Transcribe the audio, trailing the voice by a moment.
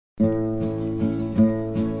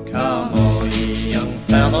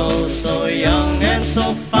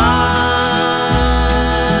so fine,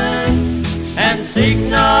 and seek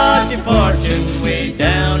not your fortune way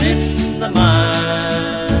down in the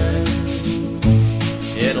mine.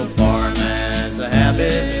 It'll form as a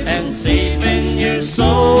habit and seep in your soul,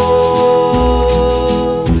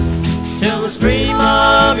 till the stream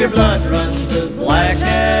of your blood runs as black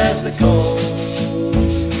as the coal.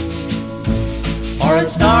 For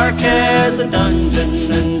it's dark as a dungeon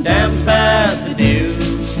and damp as the dew,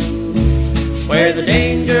 where the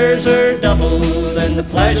dangers are doubled and the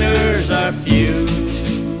pleasures are few,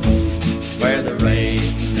 where the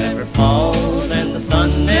rain never falls and the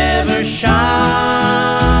sun never shines.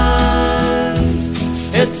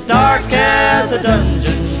 It's dark as a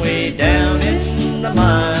dungeon way down in the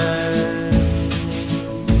mine.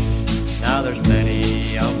 Now there's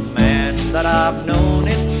many a man that I've known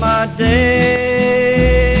in my day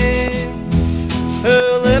who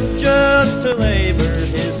lived just to labor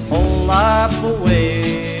his whole life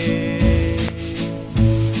away,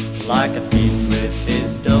 like a thief with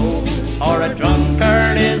his dough or a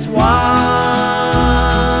drunkard his wine.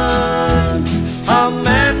 A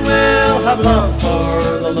man will have love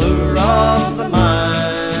for the lure of the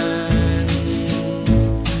mine,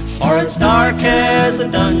 for it's dark as a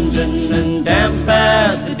dungeon and damp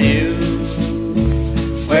as the dew,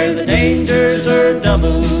 where the dangers are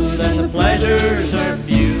doubled and the pleasures are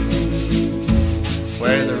few,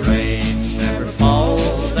 where the rain never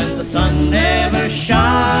falls and the sun never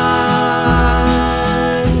shines.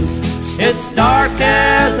 It's dark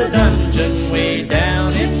as a dungeon way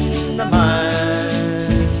down in the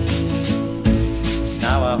mine.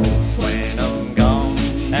 Now I hope when I'm gone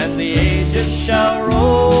and the ages shall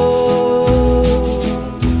roll,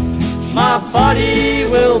 my body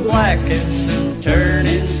will blacken and turn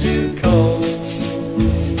into coal.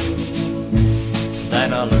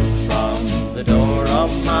 Then I'll look from the door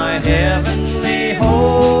of my heavenly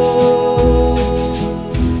home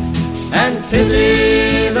and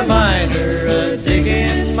pity the miner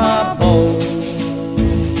a-digging my bone.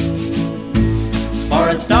 For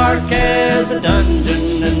it's dark as a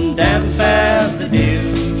dungeon and damp as the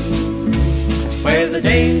dew, where the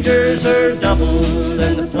dangers are doubled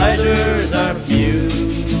and the pleasures are few,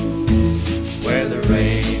 where the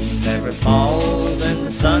rain never falls and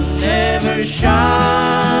the sun never shines.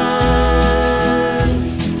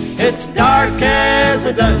 It's dark as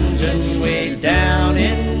a dungeon